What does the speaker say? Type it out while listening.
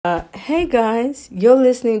Hey guys, you're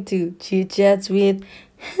listening to Chit Chats with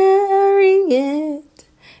Harriet.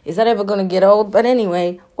 Is that ever gonna get old? But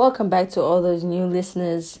anyway, welcome back to all those new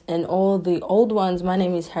listeners and all the old ones. My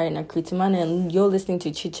name is Harriet Nakritimana and you're listening to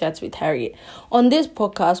Chit Chats with Harriet. On this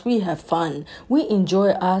podcast, we have fun. We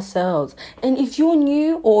enjoy ourselves. And if you're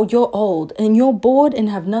new or you're old and you're bored and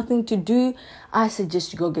have nothing to do, I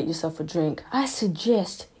suggest you go get yourself a drink. I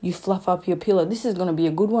suggest you fluff up your pillow. This is going to be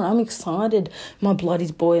a good one. I'm excited. My blood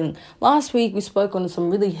is boiling. Last week, we spoke on some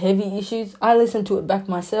really heavy issues. I listened to it back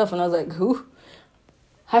myself and I was like, who?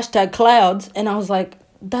 Hashtag clouds. And I was like,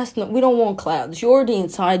 we don't want clouds. You're already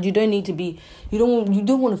inside. You don't need to be, you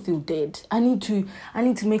don't want to feel dead. I need to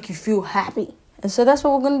make you feel happy. And so that's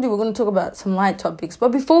what we're going to do. We're going to talk about some light topics.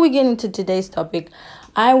 But before we get into today's topic,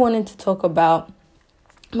 I wanted to talk about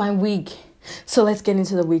my week. So let's get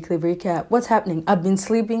into the weekly recap. What's happening? I've been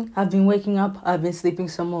sleeping. I've been waking up. I've been sleeping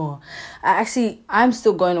some more. I'm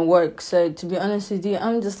still going to work. So to be honest with you,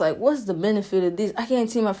 I'm just like, what's the benefit of this? I can't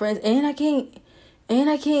see my friends and I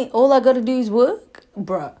can't. All I got to do is work.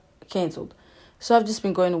 Bruh, cancelled. So I've just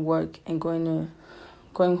been going to work and going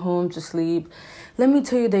home to sleep. Let me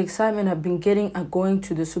tell you the excitement I've been getting at going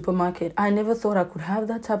to the supermarket. I never thought I could have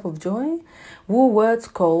that type of joy.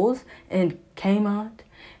 Woolworths, Coles, and Kmart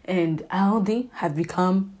and Aldi have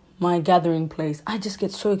become my gathering place. I just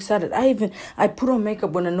get so excited. I put on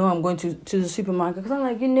makeup when I know I'm going to the supermarket because I'm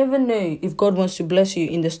like, you never know if God wants to bless you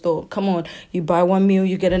in the store. Come on, you buy one meal,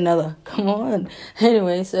 you get another. Come on.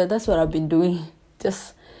 Anyway, so that's what I've been doing.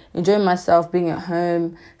 Just enjoying myself, being at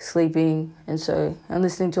home, sleeping, and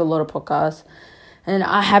listening to a lot of podcasts. And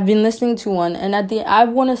I have been listening to one, and I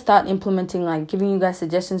want to start implementing, like giving you guys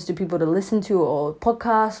suggestions to people to listen to, or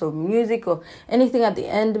podcasts, or music, or anything at the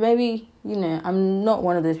end. Maybe, I'm not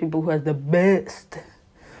one of those people who has the best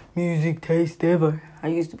music taste ever. I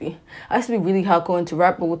used to be really hardcore into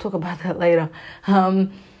rap, but we'll talk about that later.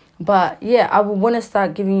 But yeah, I would want to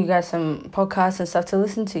start giving you guys some podcasts and stuff to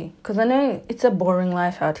listen to, because I know it's a boring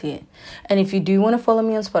life out here. And if you do want to follow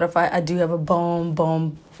me on Spotify, I do have a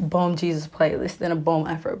bomb Jesus playlist and a bomb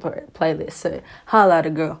Afro playlist. So holla at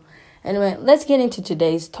a girl. Anyway, let's get into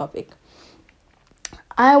today's topic.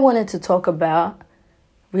 I wanted to talk about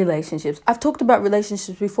relationships. I've talked about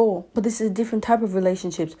relationships before, but this is a different type of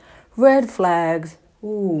relationships. Red flags.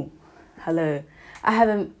 Ooh, hello. I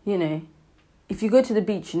haven't, if you go to the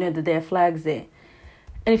beach, you know that there are flags there.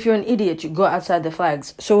 And if you're an idiot, you go outside the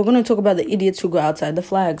flags. So we're going to talk about the idiots who go outside the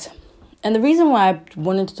flags. And the reason why I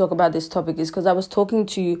wanted to talk about this topic is because I was talking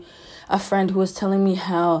to a friend who was telling me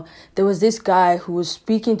how there was this guy who was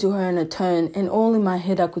speaking to her in a tone, and all in my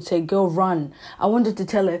head I could say, girl, run. I wanted to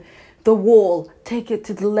tell her, the wall, take it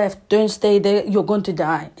to the left, don't stay there, you're going to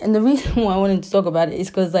die. And the reason why I wanted to talk about it is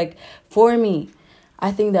because, for me,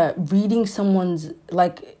 I think that reading someone's,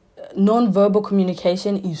 non-verbal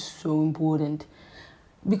communication is so important.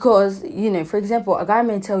 Because, for example, a guy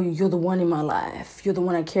may tell you, you're the one in my life, you're the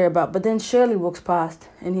one I care about, but then Shirley walks past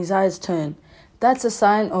and his eyes turn. That's a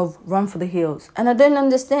sign of run for the hills. And I don't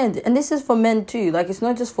understand. And this is for men too. It's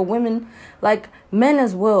not just for women. Men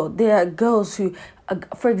as well. There are girls who,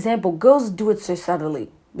 for example, girls do it so subtly.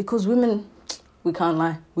 Because women, we can't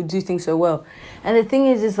lie, we do things so well. And the thing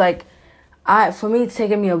is for me, it's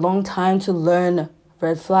taken me a long time to learn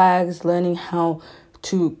red flags, learning how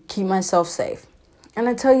to keep myself safe. And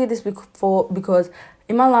I tell you this because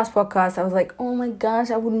in my last podcast, I was like, oh my gosh,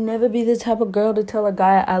 I would never be the type of girl to tell a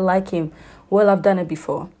guy I like him. Well, I've done it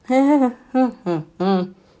before. I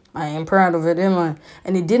am proud of it, am I?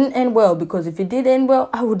 And it didn't end well, because if it did end well,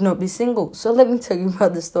 I would not be single. So let me tell you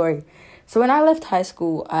about the story. So when I left high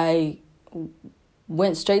school, I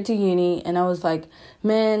went straight to uni, and I was like,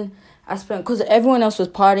 man, because everyone else was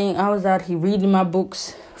partying, I was out here reading my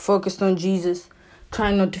books, focused on Jesus,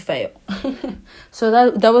 trying not to fail. So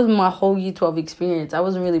that was my whole year 12 experience. I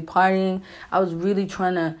wasn't really partying. I was really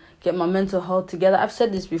trying to get my mental health together. I've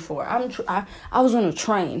said this before. I was on a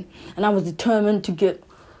train, and I was determined to get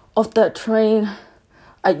off that train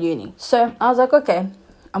at uni. So I was like, okay,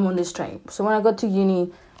 I'm on this train. So when I got to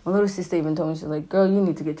uni, my little sister even told me, she's like, girl, you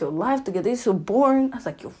need to get your life together. It's so boring. I was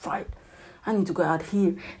like, you're right. I need to go out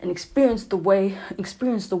here and experience the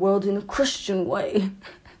world in a Christian way.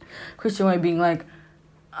 Christian way being like,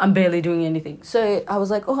 I'm barely doing anything. So I was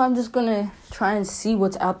like, I'm just going to try and see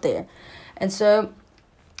what's out there. And so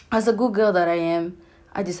as a good girl that I am,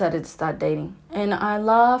 I decided to start dating. And I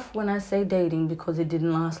laugh when I say dating because it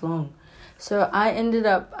didn't last long. So I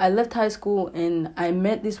left high school and I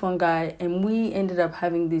met this one guy, and we ended up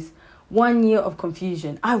having this 1 year of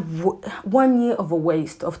confusion. 1 year of a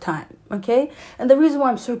waste of time, okay? And the reason why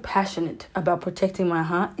I'm so passionate about protecting my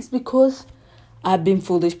heart is because I've been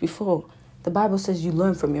foolish before. The Bible says you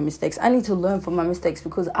learn from your mistakes. I need to learn from my mistakes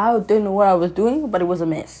because I don't know what I was doing, but it was a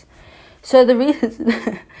mess. So the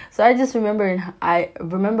reason, so I just remember,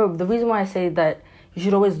 the reason why I say that you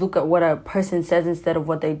should always look at what a person says instead of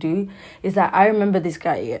what they do is that I remember this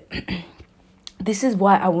guy here. This is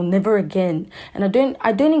why I will never again, and I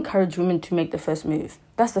don't encourage women to make the first move.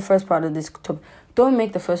 That's the first part of this topic. Don't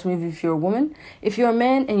make the first move if you're a woman. If you're a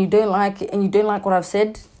man and you don't like it and you don't like what I've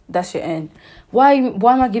said, that's your end. Why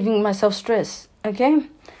am I giving myself stress? Okay?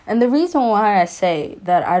 And the reason why I say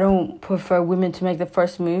that I don't prefer women to make the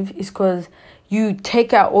first move is because you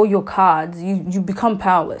take out all your cards, you become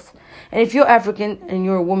powerless. And if you're African and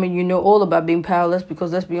you're a woman, you know all about being powerless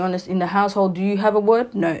because let's be honest, in the household, do you have a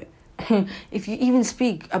word? No. If you even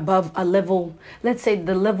speak above a level, let's say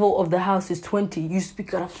the level of the house is 20, you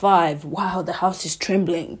speak at a 5. Wow, the house is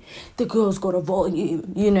trembling. The girl's got a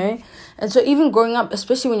volume, you know? And so even growing up,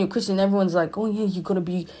 especially when you're Christian, everyone's like, oh yeah, you gotta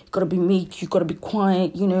be meek, you gotta be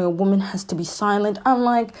quiet, you know, a woman has to be silent. I'm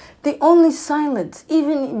like, the only silence,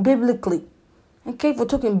 even biblically, okay, if we're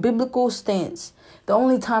talking biblical stance, the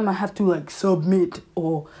only time I have to like submit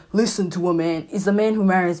or listen to a man is the man who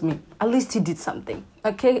marries me. At least he did something.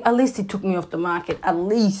 Okay, at least he took me off the market. At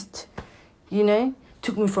least, you know,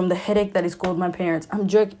 took me from the headache that is called my parents. I'm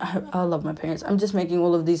joking. I love my parents. I'm just making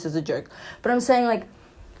all of this as a joke. But I'm saying like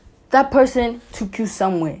that person took you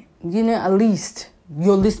somewhere. You know, at least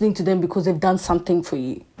you're listening to them because they've done something for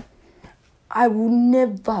you. I will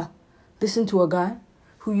never listen to a guy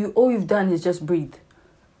who all you've done is just breathe.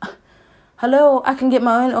 Hello, I can get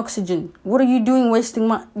my own oxygen. What are you doing wasting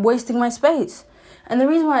my space? And the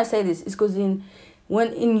reason why I say this is because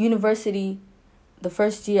when in university, the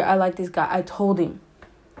first year I liked this guy, I told him.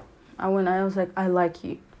 I was like, I like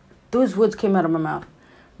you. Those words came out of my mouth.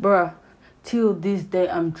 Bruh, till this day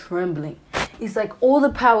I'm trembling. It's like all the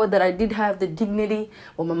power that I did have, the dignity,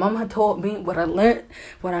 what my mom had taught me, what I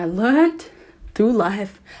learned through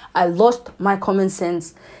life. I lost my common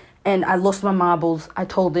sense. And I lost my marbles. I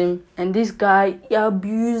told him. And this guy, he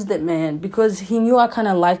abused it, man. Because he knew I kind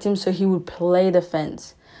of liked him. So he would play the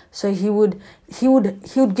fence. So he would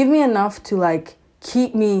give me enough to like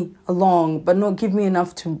keep me along. But not give me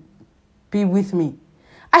enough to be with me.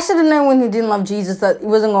 I should have known when he didn't love Jesus that it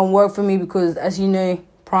wasn't going to work for me. Because as you know,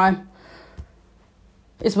 Prime,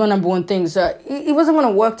 it's my number one thing. So it wasn't going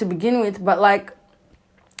to work to begin with. But like,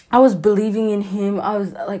 I was believing in him. I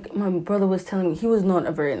was like, my brother was telling me, he was not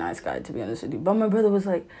a very nice guy, to be honest with you. But my brother was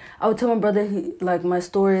like, I would tell my brother my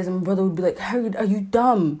stories, and my brother would be like, Harry, are you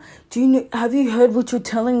dumb? Have you heard what you're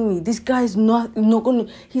telling me? This guy's he's not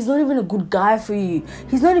even a good guy for you.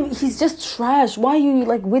 He's just trash. Why are you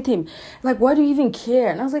like with him? Like, why do you even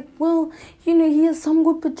care? And I was like, well, you know, he has some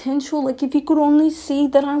good potential. Like, if he could only see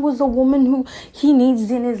that I was the woman who he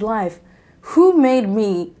needs in his life. Who made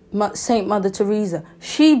me Saint Mother Teresa?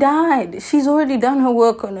 She died. She's already done her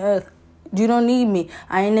work on earth. You don't need me.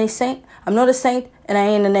 I ain't a saint. I'm not a saint, and I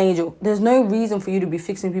ain't an angel. There's no reason for you to be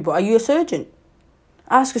fixing people. Are you a surgeon?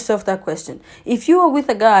 Ask yourself that question. If you are with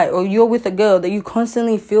a guy or you're with a girl that you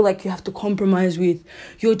constantly feel like you have to compromise with,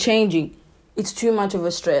 you're changing. It's too much of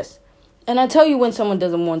a stress. And I tell you when someone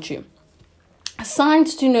doesn't want you.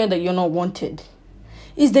 Signs to know that you're not wanted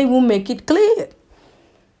is they will make it clear.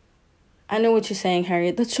 I know what you're saying,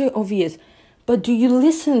 Harriet. That's so obvious. But do you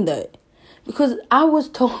listen, though? Because I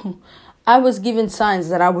was given signs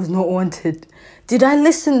that I was not wanted. Did I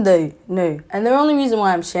listen, though? No. And the only reason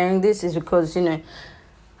why I'm sharing this is because, you know,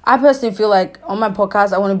 I personally feel like on my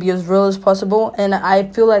podcast, I want to be as real as possible. And I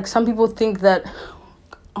feel like some people think that,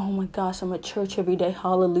 oh my gosh, I'm at church every day,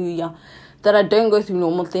 hallelujah, that I don't go through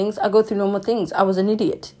normal things. I go through normal things. I was an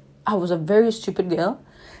idiot. I was a very stupid girl.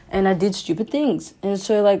 And I did stupid things. And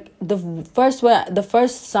so, like, the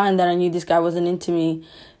first sign that I knew this guy wasn't into me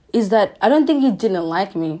is that I don't think he didn't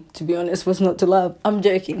like me, to be honest, was not to love. I'm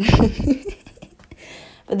joking.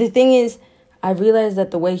 But the thing is, I realized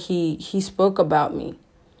that the way he spoke about me,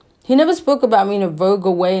 he never spoke about me in a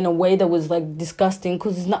vulgar way, in a way that was, like, disgusting,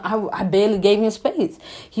 because it's not. I barely gave him space.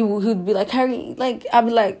 He'd be like, Harry, like, I'd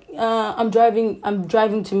be like, I'm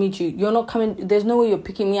driving to meet you. You're not coming. There's no way you're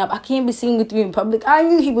picking me up. I can't be seen with you in public. I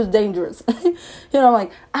knew he was dangerous. You know, I'm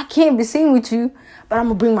like, I can't be seen with you, but I'm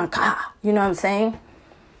going to bring my car. You know what I'm saying?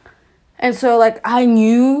 And so, like, I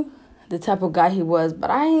knew the type of guy he was,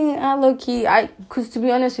 but I low-key, because to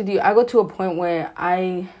be honest with you, I got to a point where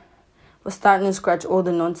I was starting to scratch all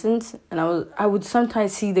the nonsense, and I would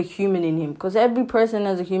sometimes see the human in him, because every person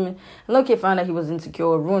has a human. And look, I found out he was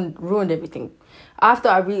insecure, ruined everything. After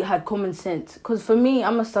I really had common sense, because for me,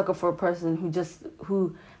 I'm a sucker for a person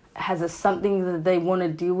who has something that they want to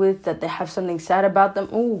deal with, that they have something sad about them.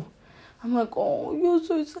 Ooh, I'm like, oh, you're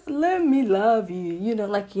so sad. Let me love you.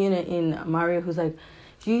 Like, in Mario, who's like,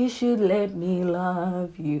 you should let me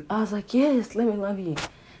love you. I was like, yes, let me love you.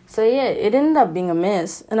 So, yeah, it ended up being a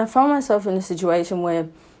mess. And I found myself in a situation where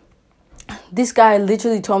this guy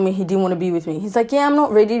literally told me he didn't want to be with me. He's like, yeah, I'm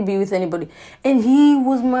not ready to be with anybody. And he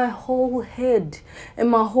was my whole head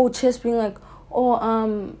and my whole chest being like,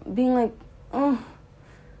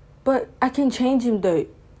 but I can change him though.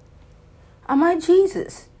 Am I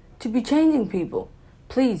Jesus to be changing people?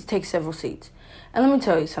 Please take several seats. And let me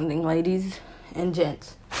tell you something, ladies and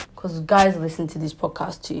gents, because guys listen to this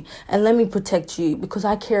podcast too. And let me protect you because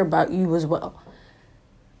I care about you as well.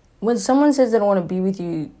 When someone says they don't want to be with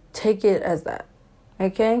you, take it as that,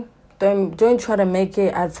 okay? Don't try to make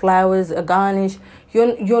it, add flowers, a garnish.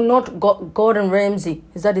 You're not Gordon Ramsay,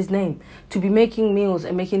 is that his name? To be making meals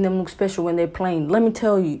and making them look special when they're plain. Let me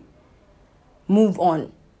tell you, move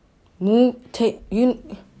on. Move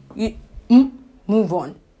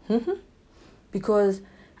on. Because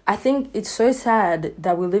I think it's so sad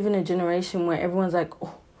that we live in a generation where everyone's like,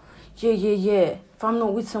 oh, yeah. If I'm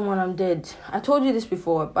not with someone, I'm dead. I told you this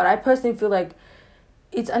before, but I personally feel like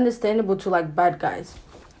it's understandable to like bad guys.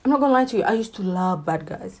 I'm not gonna lie to you, I used to love bad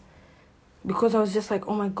guys. Because I was just like,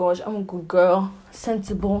 oh my gosh, I'm a good girl,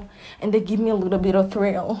 sensible, and they give me a little bit of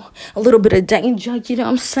thrill, a little bit of danger, you know what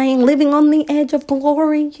I'm saying? Living on the edge of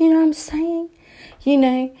glory, you know what I'm saying?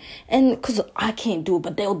 And because I can't do it,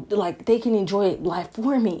 but they can enjoy life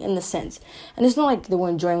for me in the sense. And it's not like they were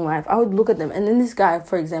enjoying life. I would look at them, and then this guy,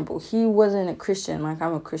 for example, he wasn't a Christian, like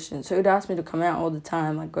I'm a Christian. So he'd ask me to come out all the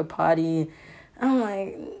time, like go party. I'm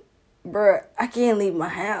like, bruh, I can't leave my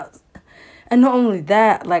house. And not only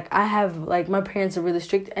that, like I have, like my parents are really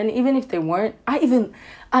strict. And even if they weren't, I even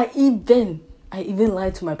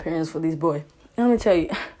lied to my parents for this boy. And let me tell you,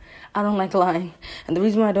 I don't like lying. And the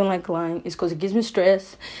reason why I don't like lying is because it gives me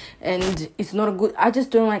stress. And it's not a good, I just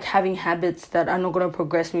don't like having habits that are not going to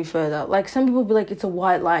progress me further. Like some people be like, it's a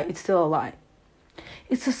white lie. It's still a lie.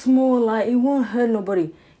 It's a small lie. It won't hurt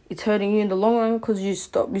nobody. It's hurting you in the long run because you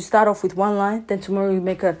start off with one lie, then tomorrow you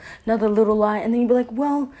make another little lie, and then you be like,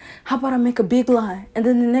 well, how about I make a big lie? And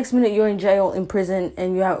then the next minute you're in jail, in prison,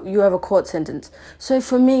 and you have a court sentence. So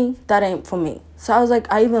for me, that ain't for me. So I was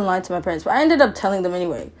like, I even lied to my parents, but I ended up telling them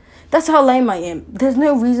anyway. That's how lame I am. There's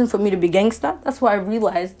no reason for me to be gangster. That's why I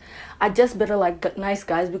realized I just better like nice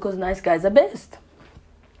guys because nice guys are best.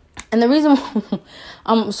 And the reason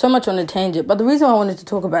I'm so much on a tangent, but the reason I wanted to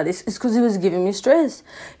talk about this is because it was giving me stress.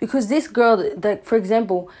 Because this girl, that for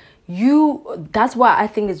example, that's why I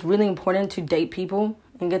think it's really important to date people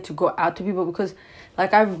and get to go out to people. Because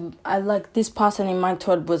like I like this person named Mike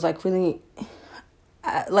Todd was like really,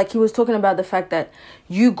 like he was talking about the fact that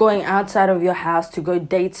you going outside of your house to go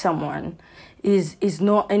date someone is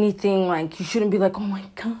not anything like, you shouldn't be like, oh my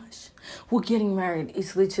gosh, we're getting married.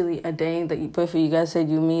 It's literally a day that both of you guys said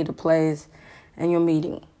you meet a place and you're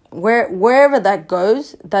meeting. Wherever that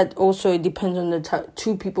goes, that also depends on the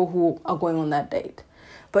two people who are going on that date.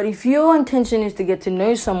 But if your intention is to get to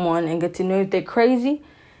know someone and get to know if they're crazy,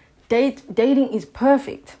 dating is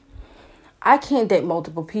perfect. I can't date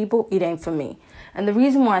multiple people. It ain't for me. And the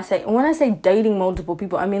reason why when I say dating multiple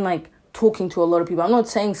people, I mean like talking to a lot of people. I'm not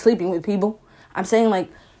saying sleeping with people. I'm saying like,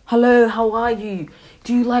 hello, how are you?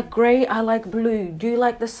 Do you like grey? I like blue. Do you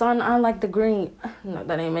like the sun? I like the green. No,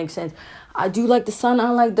 that ain't make sense. I do like the sun. I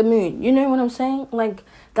like the moon. You know what I'm saying? Like,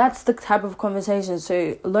 that's the type of conversation.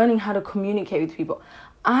 So learning how to communicate with people.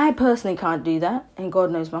 I personally can't do that. And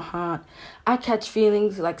God knows my heart. I catch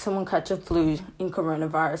feelings like someone catch a flu in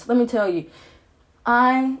coronavirus. Let me tell you,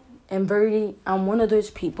 I'm one of those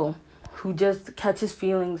people who just catches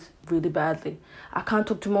feelings really badly. I can't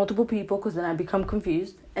talk to multiple people because then I become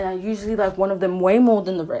confused. And I usually like one of them way more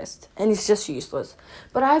than the rest. And it's just useless.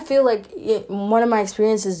 But I feel like one of my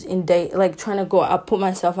experiences in like trying to go out, put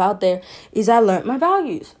myself out there, is I learned my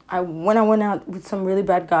values. When I went out with some really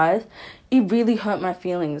bad guys, it really hurt my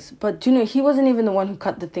feelings. But he wasn't even the one who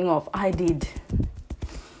cut the thing off. I did.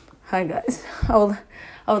 Hi guys. I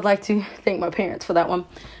would like to thank my parents for that one.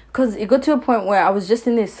 Because it got to a point where I was just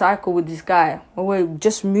in this cycle with this guy. Where we're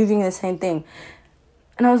just moving the same thing.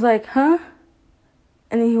 And I was like, huh?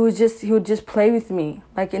 And he would just play with me.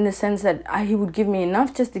 Like in the sense that he would give me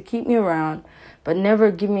enough just to keep me around. But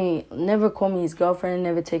never call me his girlfriend.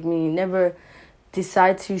 Never take me, never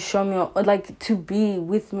decide to show me, or like to be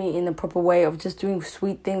with me in the proper way of just doing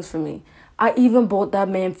sweet things for me. I even bought that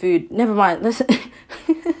man food. Never mind. Listen.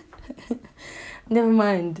 Never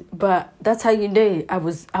mind, but that's how you do it. I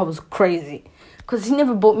was crazy. Because he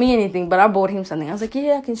never bought me anything, but I bought him something. I was like,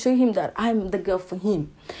 yeah, I can show him that I'm the girl for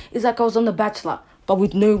him. It's like I was on The Bachelor, but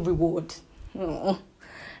with no reward. Oh.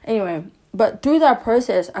 Anyway, but through that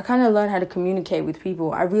process, I kind of learned how to communicate with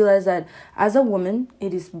people. I realized that as a woman,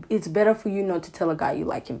 it's better for you not to tell a guy you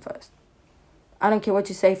like him first. I don't care what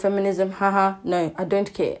you say, feminism, haha. No, I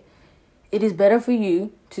don't care. It is better for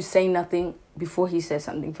you to say nothing before he says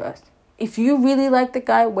something first. If you really like the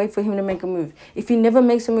guy, wait for him to make a move. If he never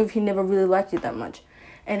makes a move, he never really liked you that much.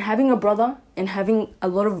 And having a brother and having a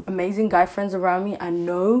lot of amazing guy friends around me, I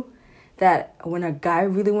know that when a guy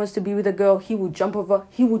really wants to be with a girl, he will jump over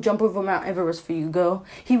Mount Everest for you, girl.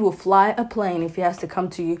 He will fly a plane if he has to come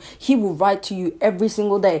to you. He will write to you every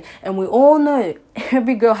single day. And we all know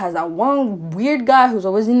every girl has that one weird guy who's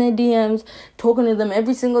always in their DMs, talking to them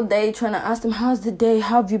every single day, trying to ask them, how's the day?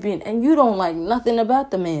 How have you been? And you don't like nothing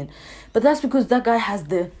about the man. But that's because that guy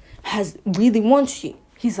really wants you.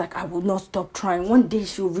 He's like, I will not stop trying. One day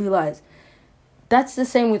she'll realize. That's the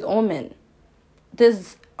same with all men.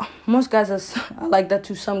 Most guys are like that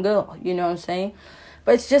to some girl, you know what I'm saying?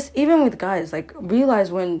 But it's just, even with guys, like,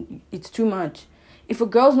 realize when it's too much. If a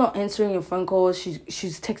girl's not answering your phone calls,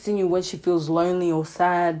 she's texting you when she feels lonely or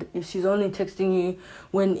sad. If she's only texting you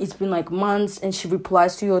when it's been like months and she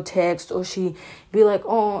replies to your text, or she be like,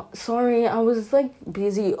 oh, sorry, I was like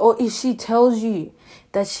busy. Or if she tells you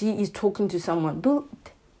that she is talking to someone,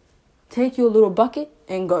 take your little bucket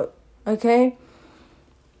and go, okay?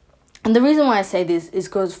 And the reason why I say this is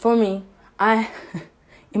because for me,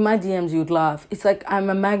 in my DMs, you'd laugh. It's like I'm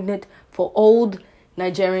a magnet for old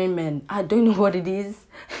Nigerian men. I don't know what it is.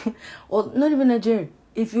 Or not even Nigerian.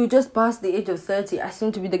 If you just past the age of 30, I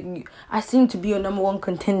seem to be your number one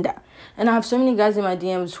contender. And I have so many guys in my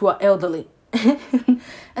DMs who are elderly. And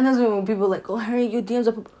that's when people are like, oh, Harry, your DMs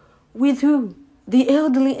are... With who? The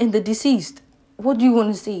elderly and the deceased. What do you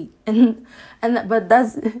want to see?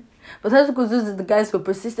 But that's because those are the guys who are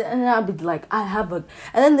persistent. And I'll be like, and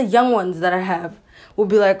then the young ones that I have will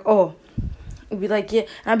be like, oh, it'll be like, yeah.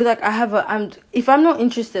 And I'll be like, if I'm not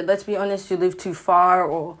interested, let's be honest, you live too far,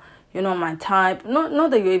 or you're not my type. Not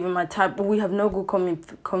that you're even my type, but we have no good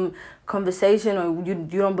conversation, or you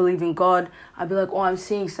don't believe in God. I'll be like, oh, I'm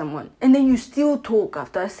seeing someone. And then you still talk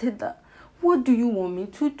after I said that. What do you want me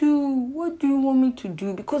to do? What do you want me to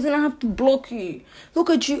do? Because then I have to block you. Look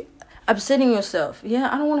at you upsetting yourself. Yeah,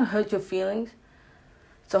 I don't want to hurt your feelings.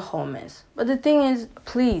 It's a whole mess. But the thing is,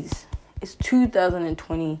 please, it's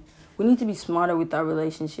 2020. We need to be smarter with our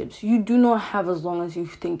relationships. You do not have as long as you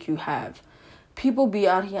think you have. People be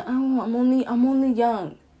out here, oh, I'm only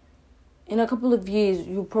young. In a couple of years,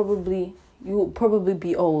 you'll probably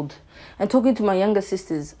be old. And talking to my younger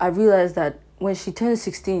sisters, I realized that when she turns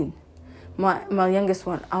 16, my youngest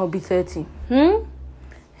one, I'll be 30.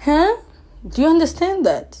 Huh? Do you understand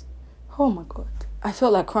that? Oh my God. I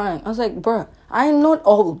felt like crying. I was like, bruh, I'm not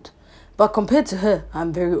old. But compared to her,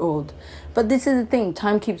 I'm very old. But this is the thing.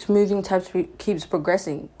 Time keeps moving. Time keeps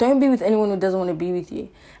progressing. Don't be with anyone who doesn't want to be with you.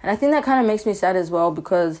 And I think that kind of makes me sad as well,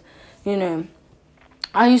 because, you know,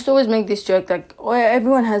 I used to always make this joke like, oh,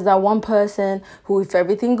 everyone has that one person who, if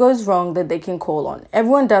everything goes wrong, that they can call on.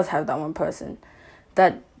 Everyone does have that one person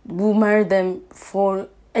that will marry them for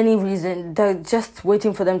any reason. They're just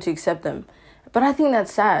waiting for them to accept them. But I think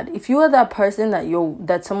that's sad. If you are that person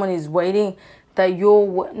that someone is waiting, that you're...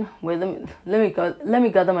 Wait, let me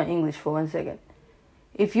gather my English for 1 second.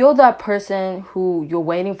 If you're that person who you're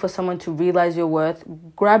waiting for someone to realize your worth,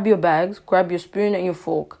 grab your bags, grab your spoon and your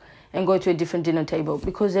fork, and go to a different dinner table,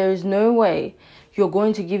 because there is no way you're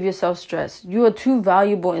going to give yourself stress. You are too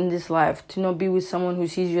valuable in this life to not be with someone who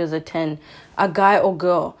sees you as a 10, a guy or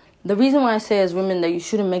girl. The reason why I say as women that you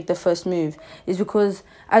shouldn't make the first move is because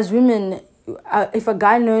as women, if a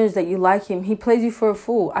guy knows that you like him, he plays you for a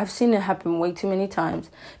fool. I've seen it happen way too many times,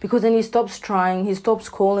 because then he stops trying, he stops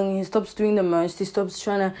calling, he stops doing the most, he stops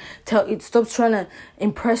trying to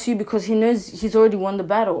impress you, because he knows he's already won the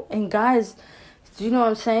battle. And guys, do you know what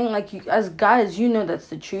I'm saying? Like, as guys, you know that's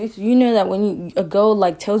the truth. You know that when a girl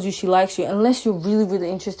like tells you she likes you, unless you're really, really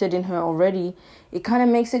interested in her already, it kind of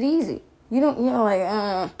makes it easy. You're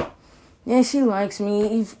like, yeah, she likes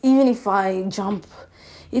me. Even if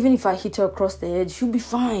I hit her across the head, she'll be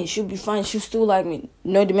fine. She'll still like me.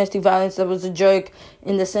 No domestic violence. That was a joke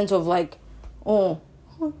in the sense of like, oh,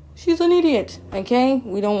 she's an idiot. Okay?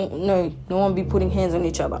 We don't know. No one be putting hands on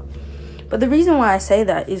each other. But the reason why I say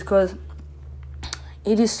that is because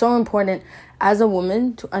it is so important as a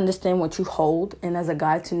woman to understand what you hold, and as a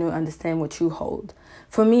guy to understand what you hold.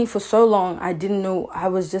 For me, for so long, I didn't know. I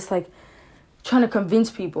was just like trying to convince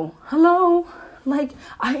people. Hello, like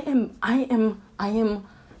I am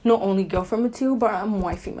not only girlfriend material, but I'm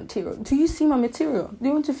wifey material. Do you see my material? Do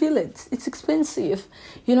you want to feel it? It's expensive.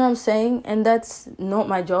 You know what I'm saying? And that's not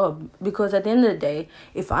my job. Because at the end of the day,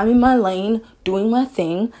 if I'm in my lane, doing my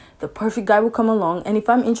thing, the perfect guy will come along. And if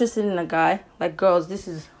I'm interested in a guy, like girls, this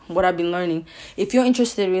is what I've been learning. If you're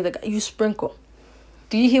interested in a guy, you sprinkle.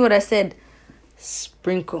 Do you hear what I said?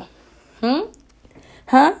 Sprinkle.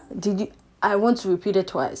 Huh? Did you? I want to repeat it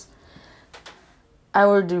twice. I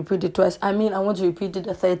already repeated it twice. I want to repeat it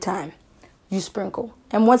a third time. You sprinkle.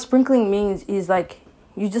 And what sprinkling means is like,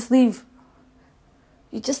 you just leave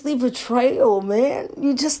a trail, man.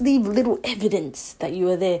 You just leave little evidence that you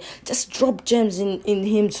are there. Just drop gems in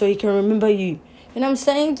him so he can remember you. You know what I'm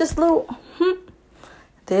saying? Just little,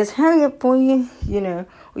 there's hang up for you, you know.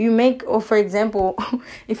 You make, or for example,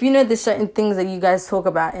 if you know there's certain things that you guys talk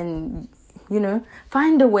about and, you know,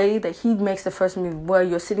 find a way that he makes the first move where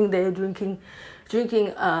you're sitting there drinking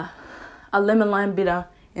a lemon lime bitter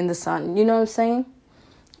in the sun. You know what I'm saying?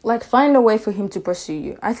 Like, find a way for him to pursue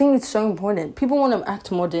you. I think it's so important. People want to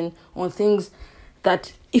act modern on things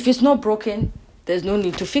that if it's not broken, there's no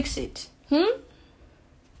need to fix it.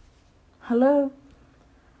 Hello?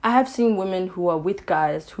 I have seen women who are with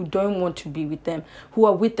guys who don't want to be with them, who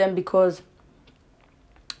are with them because,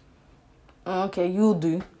 okay, you'll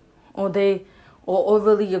do, or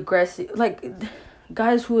overly aggressive, like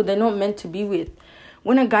guys who they're not meant to be with.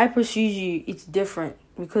 When a guy pursues you, it's different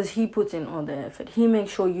because he puts in all the effort. He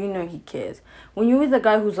makes sure you know he cares. When you're with a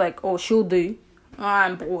guy who's like, oh, she'll do,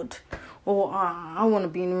 I'm bored, or I want to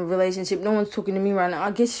be in a relationship, no one's talking to me right now, I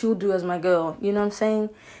guess she'll do as my girl, you know what I'm saying?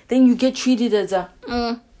 Then you get treated as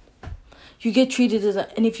and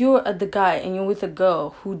if you're the guy and you're with a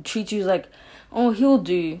girl who treats you like, oh, he'll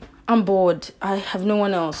do, I'm bored, I have no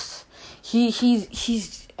one else, I'm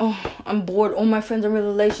bored, all my friends are in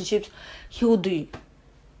relationships, he'll do,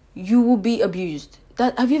 you will be abused.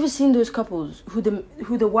 Have you ever seen those couples who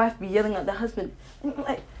the wife be yelling at the husband, and you're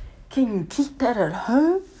like, can you keep that at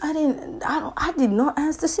home? I did not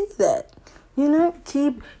ask to see that. You know,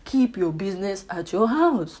 keep your business at your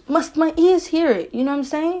house. Must my ears hear it? You know what I'm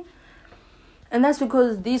saying? And that's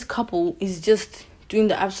because this couple is just doing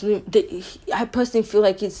the absolute. I personally feel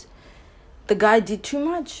like the guy did too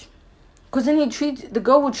much. Because then the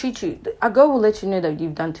girl will treat you. A girl will let you know that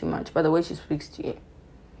you've done too much by the way she speaks to you.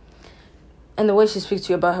 And the way she speaks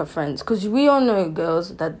to you about her friends. Because we all know,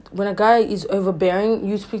 girls, that when a guy is overbearing,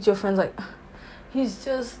 you speak to your friends like, he's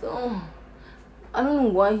just, I don't know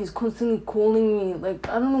why he's constantly calling me. Like,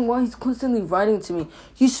 I don't know why he's constantly writing to me.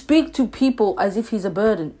 You speak to people as if he's a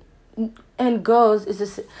burden. And girls,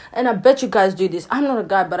 and I bet you guys do this. I'm not a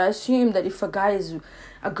guy, but I assume that if a guy is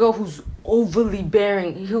a girl who's overly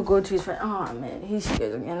bearing, he'll go to his friend, oh man, he's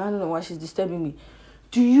scared again. I don't know why she's disturbing me.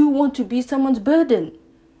 Do you want to be someone's burden?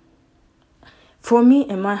 For me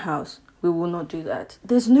in my house, we will not do that.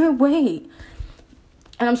 There's no way.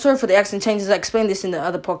 And I'm sorry for the accent changes. I explained this in the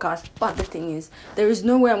other podcast. But the thing is, there is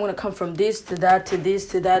no way I'm going to come from this to that to this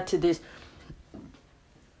to that to this.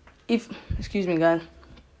 Excuse me, guys.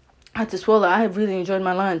 I had to swallow. I really enjoyed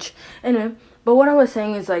my lunch. Anyway, but what I was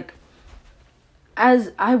saying is like,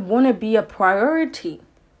 as I want to be a priority.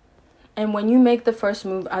 And when you make the first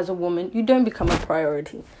move as a woman, you don't become a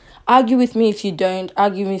priority. Argue with me if you don't.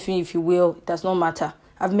 Argue with me if you will. It does not matter.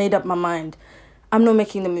 I've made up my mind. I'm not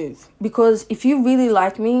making the move. Because if you really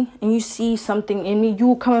like me and you see something in me, you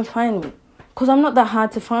will come and find me. Because I'm not that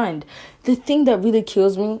hard to find. The thing that really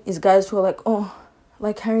kills me is guys who are like, oh,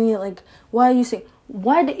 like Harriet, like, why are you saying...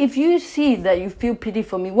 if you see that you feel pity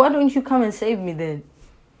for me, why don't you come and save me then?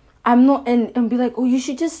 I'm not... And be like, oh, you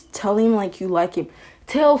should just tell him like you like him.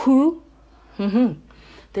 Tell who?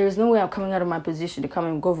 There's no way I'm coming out of my position to come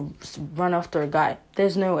and go run after a guy.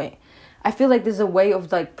 There's no way. I feel like there's a way of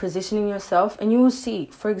like positioning yourself, and you will see.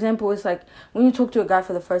 For example, it's like when you talk to a guy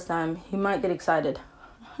for the first time, he might get excited.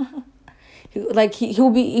 He'll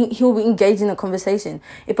be engaged in a conversation.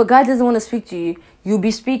 If a guy doesn't want to speak to you, you'll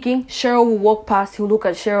be speaking. Cheryl will walk past. He'll look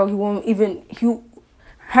at Cheryl.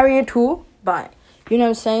 Harriet who? Bye. You know what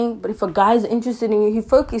I'm saying? But if a guy's interested in you, he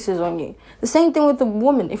focuses on you. The same thing with a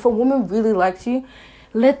woman. If a woman really likes you,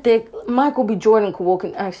 Michael B. Jordan could walk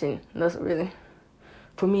in action. That's really,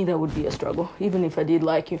 for me, that would be a struggle, even if I did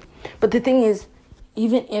like you. But the thing is,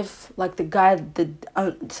 even if like the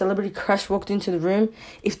celebrity crush walked into the room,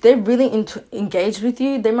 if they're really engaged with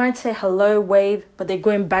you, they might say hello, wave, but they're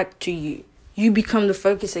going back to you. You become the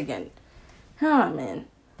focus again. Man,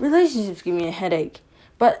 relationships give me a headache.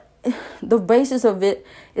 But the basis of it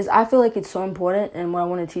is I feel like it's so important, and what I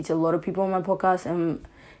want to teach a lot of people on my podcast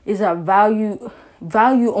is that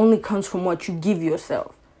value only comes from what you give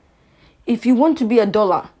yourself. If you want to be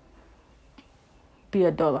 $1, be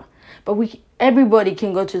 $1. But everybody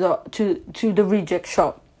can go to the reject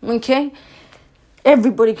shop. Okay?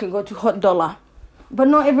 Everybody can go to Hot Dollar. But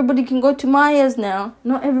not everybody can go to Myers now.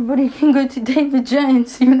 Not everybody can go to David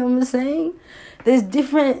Jones. You know what I'm saying? There's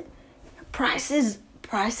different prices.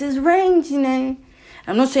 Prices range, you know.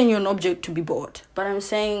 I'm not saying you're an object to be bought, but I'm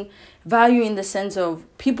saying value in the sense of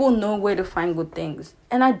people know where to find good things.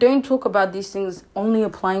 And I don't talk about these things only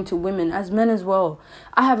applying to women, as men as well.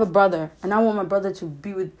 I have a brother, and I want my brother to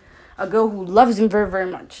be with a girl who loves him very, very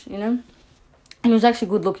much, you know. And he's actually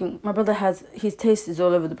good looking. My brother his taste is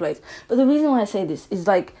all over the place. But the reason why I say this is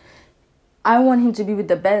like, I want him to be with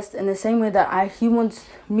the best in the same way that he wants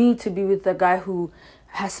me to be with the guy who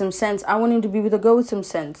has some sense. I want him to be with a girl with some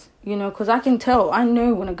sense, you know, because I can tell. I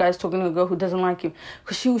know when a guy's talking to a girl who doesn't like him,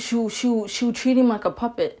 because she'll treat him like a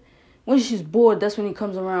puppet. When she's bored, that's when he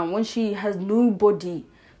comes around. When she has nobody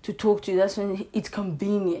to talk to, that's when it's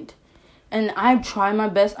convenient. And I try my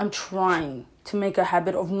best. I'm trying to make a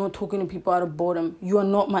habit of not talking to people out of boredom. You are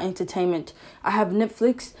not my entertainment. I have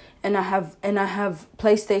Netflix and I have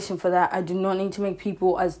PlayStation for that. I do not need to make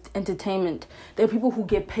people as entertainment. There are people who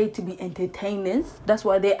get paid to be entertainers. That's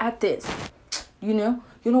why they're actors. You know,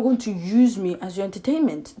 you're not going to use me as your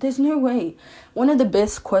entertainment. There's no way. One of the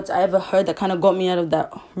best quotes I ever heard that kind of got me out of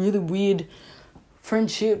that really weird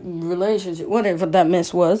friendship, relationship, whatever that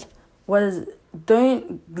mess was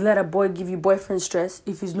don't let a boy give you boyfriend stress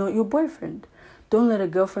if he's not your boyfriend. Don't let a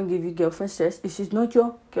girlfriend give you girlfriend stress if she's not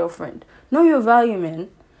your girlfriend. Know your value, man.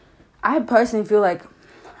 I personally feel like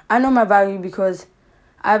I know my value because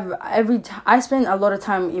I spend a lot of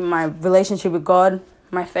time in my relationship with God,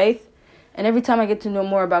 my faith, and every time I get to know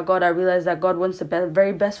more about God, I realize that God wants the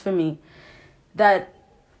very best for me. That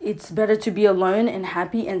it's better to be alone and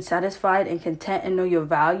happy and satisfied and content and know your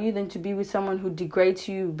value than to be with someone who degrades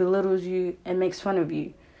you, belittles you, and makes fun of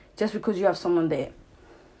you just because you have someone there.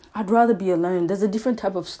 I'd rather be alone. There's a different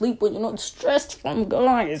type of sleep when you're not stressed from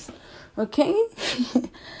guys. Okay?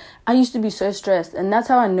 I used to be so stressed, and that's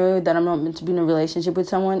how I know that I'm not meant to be in a relationship with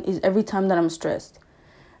someone is every time that I'm stressed.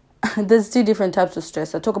 There's 2 different types of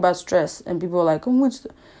stress. I talk about stress, and people are like, oh, which...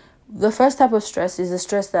 The first type of stress is the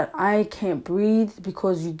stress that I can't breathe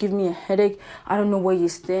because you give me a headache. I don't know where you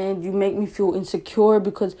stand. You make me feel insecure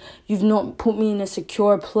because you've not put me in a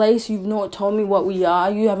secure place. You've not told me what we are.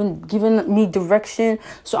 You haven't given me direction.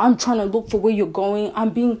 So I'm trying to look for where you're going.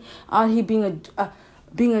 I'm being out here being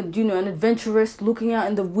an adventurous, looking out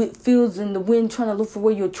in the fields in the wind, trying to look for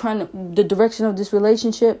where you're the direction of this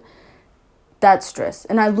relationship. That's stress.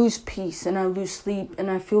 And I lose peace and I lose sleep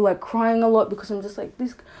and I feel like crying a lot because I'm just like,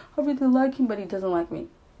 this, I really like him, but he doesn't like me.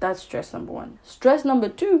 That's stress number 1. Stress number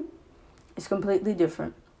 2 is completely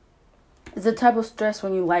different. It's the type of stress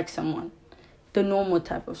when you like someone. The normal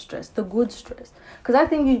type of stress. The good stress. Because I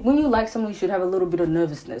think when you like someone, you should have a little bit of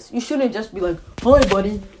nervousness. You shouldn't just be like, hi,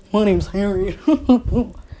 buddy. My name's Harry.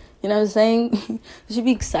 You know what I'm saying? You should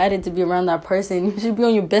be excited to be around that person. You should be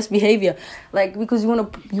on your best behavior. Like, because you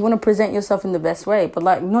want to present yourself in the best way. But,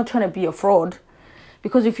 like, not trying to be a fraud.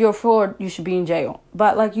 Because if you're a fraud, you should be in jail.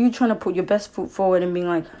 But, like, you trying to put your best foot forward and being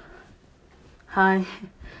like, hi.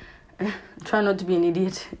 Try not to be an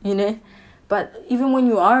idiot, you know? But even when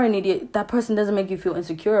you are an idiot, that person doesn't make you feel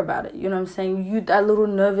insecure about it. You know what I'm saying? That little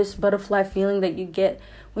nervous butterfly feeling that you get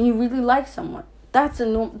when you really like someone. That's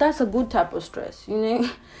a good type of stress, you know.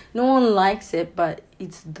 No one likes it, but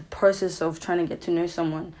it's the process of trying to get to know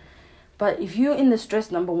someone. But if you're in the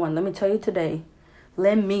stress number 1, let me tell you today. Do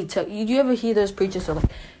you ever hear those preachers are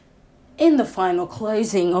like, in the final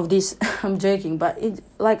closing of this, I'm joking, but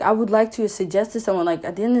I would like to suggest to someone, like,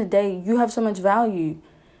 at the end of the day, you have so much value.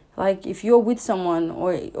 Like, if you're with someone,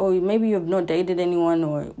 or maybe you've not dated anyone,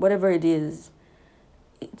 or whatever it is,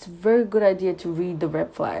 it's a very good idea to read the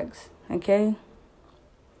red flags, okay?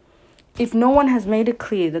 If no one has made it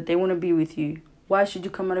clear that they want to be with you, why should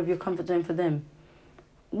you come out of your comfort zone for them?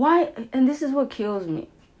 Why? And this is what kills me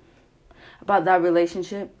about that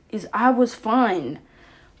relationship, is I was fine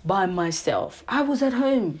by myself. I was at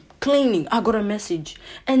home cleaning. I got a message.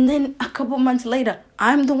 And then a couple months later,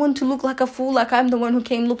 I'm the one to look like a fool, like I'm the one who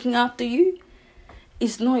came looking after you.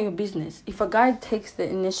 It's not your business. If a guy takes the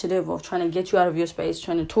initiative of trying to get you out of your space,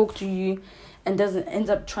 trying to talk to you, and ends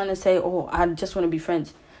up trying to say, oh, I just want to be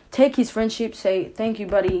friends. Take his friendship, say, thank you,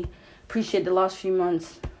 buddy. Appreciate the last few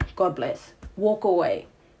months. God bless. Walk away.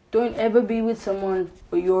 Don't ever be with someone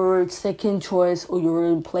or your second choice or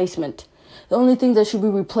your replacement. The only thing that should be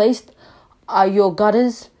replaced are your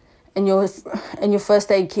gutters and your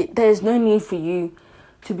first aid kit. There is no need for you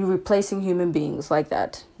to be replacing human beings like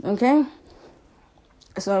that. Okay?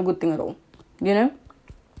 It's not a good thing at all. You know?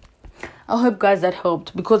 I hope, guys, that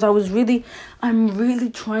helped, because I'm really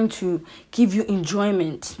trying to give you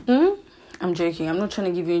enjoyment. I'm joking. I'm not trying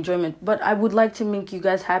to give you enjoyment, but I would like to make you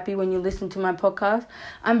guys happy when you listen to my podcast.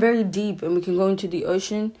 I'm very deep, and we can go into the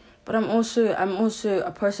ocean. But I'm also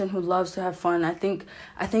a person who loves to have fun. I think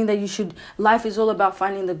that life is all about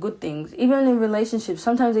finding the good things. Even in relationships,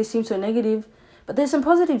 sometimes they seem so negative, but there's some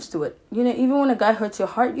positives to it. Even when a guy hurts your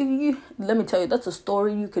heart, you let me tell you, that's a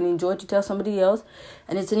story you can enjoy to tell somebody else,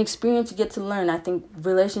 and it's an experience you get to learn. I think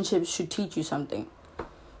relationships should teach you something.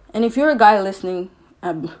 And if you're a guy listening,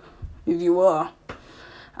 if you are,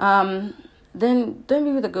 then don't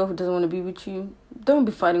be with a girl who doesn't want to be with you. Don't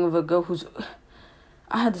be fighting with a girl who's...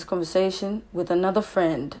 I had this conversation with another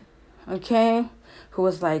friend, okay, who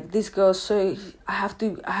was like, this girl, so I have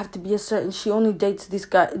to be a certain... She only dates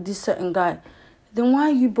this certain guy. Then why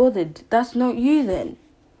are you bothered? That's not you then.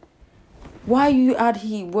 Why are you out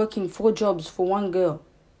here working 4 jobs for one girl?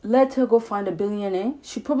 Let her go find a billionaire.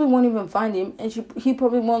 She probably won't even find him, and he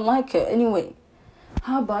probably won't like her anyway.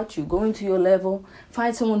 How about you go into your level,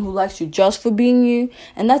 find someone who likes you just for being you?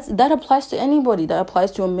 And that applies to anybody. That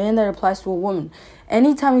applies to a man, that applies to a woman.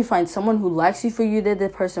 Anytime you find someone who likes you for you, they're the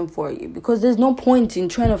person for you. Because there's no point in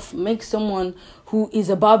trying to make someone who is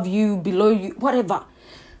above you, below you, whatever.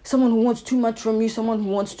 Someone who wants too much from you, someone who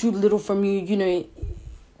wants too little from you,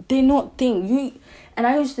 they're not thing. And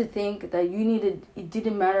I used to think that it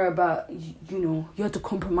didn't matter about, you had to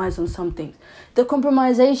compromise on some things. The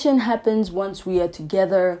compromisation happens once we are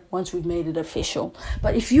together, once we've made it official.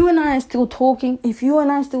 But if you and I are still talking, if you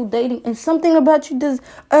and I are still dating, and something about you does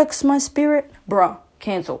irks my spirit, bruh,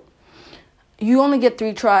 cancel. You only get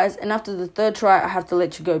 3 tries, and after the 3rd try, I have to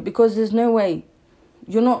let you go. Because there's no way.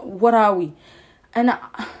 You're not, what are we? And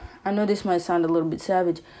I know this might sound a little bit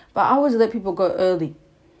savage, but I always let people go early.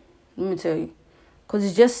 Let me tell you. Because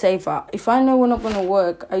it's just safer. If I know we're not going to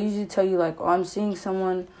work, I usually tell you, like, I'm seeing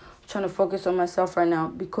someone, I'm trying to focus on myself right now.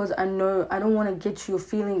 Because I know I don't want to get your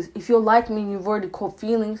feelings. If you're like me and you've already caught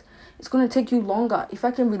feelings, it's going to take you longer. If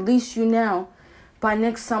I can release you now, by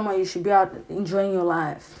next summer, you should be out enjoying your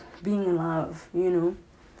life. Being in love,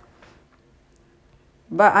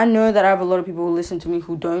 But I know that I have a lot of people who listen to me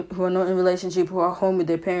who are not in a relationship, who are home with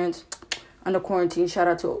their parents under quarantine. Shout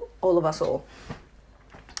out to all of us all.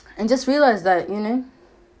 And just realize that,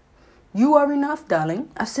 you are enough, darling.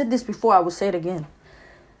 I've said this before. I will say it again.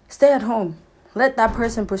 Stay at home. Let that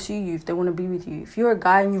person pursue you if they want to be with you. If you're a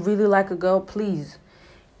guy and you really like a girl, please.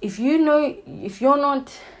 If you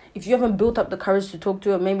haven't built up the courage to talk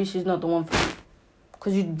to her, maybe she's not the one for you.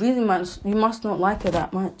 Because you must not like her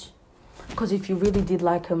that much. Because if you really did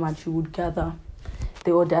like her much, you would gather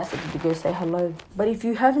the audacity to go say hello. But if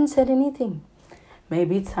you haven't said anything,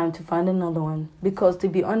 maybe it's time to find another one. Because to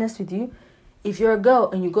be honest with you, if you're a girl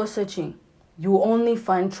and you go searching, you will only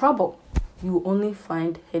find trouble. You will only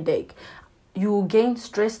find headache. You will gain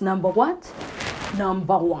stress, number what?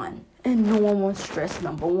 Number 1. And no one wants stress,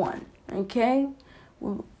 number 1. Okay?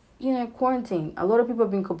 Quarantine. A lot of people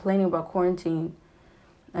have been complaining about quarantine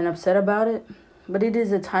and upset about it. But it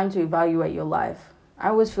is a time to evaluate your life. I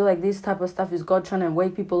always feel like this type of stuff is God trying to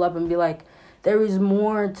wake people up and be like, there is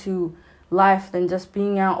more to life than just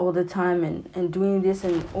being out all the time and doing this.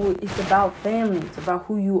 And it's about family. It's about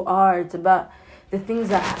who you are. It's about the things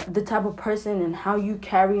the type of person and how you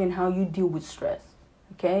carry and how you deal with stress.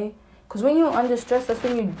 Okay? Because when you're under stress, that's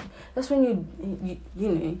when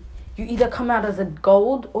you either come out as a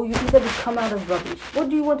gold or you either come out as rubbish. What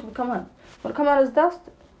do you want to become out? Want to come out as dust?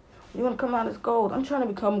 You want to come out as gold? I'm trying to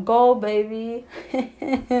become gold, baby.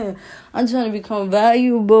 I'm trying to become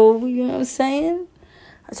valuable. You know what I'm saying?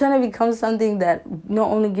 I'm trying to become something that not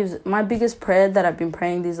only gives... My biggest prayer that I've been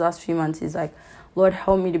praying these last few months is like, Lord,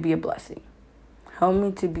 help me to be a blessing. Help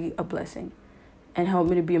me to be a blessing. And help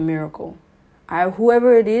me to be a miracle.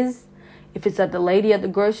 Whoever it is, if it's the lady at the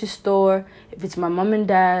grocery store, if it's my mom and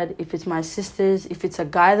dad, if it's my sisters, if it's a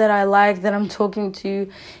guy that I like that I'm talking to,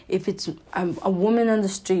 if it's a woman on the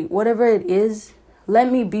street, whatever it is, let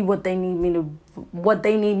me be what they need me to...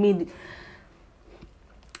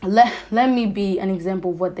 Let me be an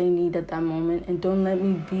example of what they need at that moment, and don't let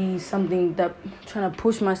me be something that trying to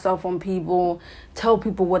push myself on people, tell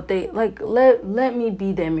people what they like. Let me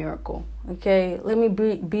be their miracle, okay? Let me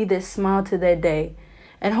be their smile to their day,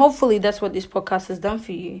 and hopefully that's what this podcast has done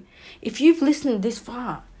for you. If you've listened this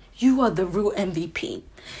far, you are the real MVP.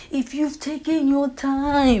 If you've taken your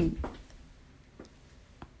time,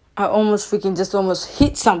 I almost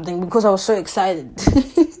hit something because I was so excited.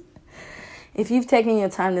 If you've taken your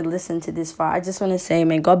time to listen to this far, I just want to say,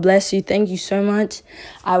 may God bless you. Thank you so much.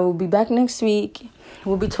 I will be back next week.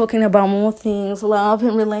 We'll be talking about more things, love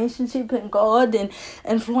and relationship and God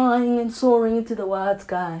and flying and soaring into the wild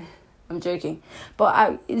sky. I'm joking.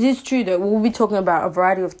 But it is true that we'll be talking about a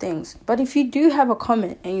variety of things. But if you do have a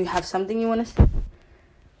comment and you have something you want to say,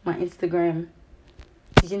 my Instagram,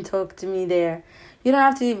 you can talk to me there. You don't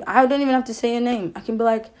have to, I don't even have to say your name. I can be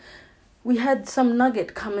like, we had some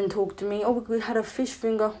nugget come and talk to me. Oh, we had a fish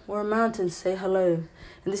finger or a mountain say hello.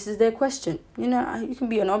 And this is their question. You know, you can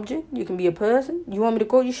be an object. You can be a person. You want me to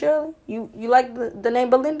call you Shirley? You like the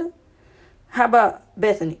name Belinda? How about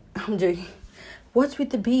Bethany? I'm joking. What's with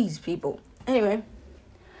the bees, people? Anyway,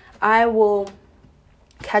 I will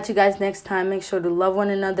catch you guys next time. Make sure to love one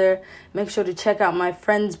another. Make sure to check out my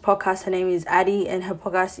friend's podcast. Her name is Addie, and her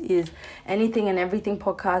podcast is Anything and Everything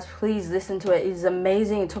Podcast. Please listen to it. It's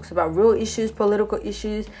amazing. It talks about real issues, political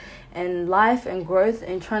issues, and life and growth,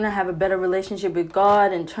 and trying to have a better relationship with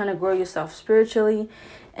God and trying to grow yourself spiritually.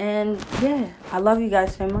 And yeah, I love you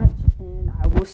guys so much.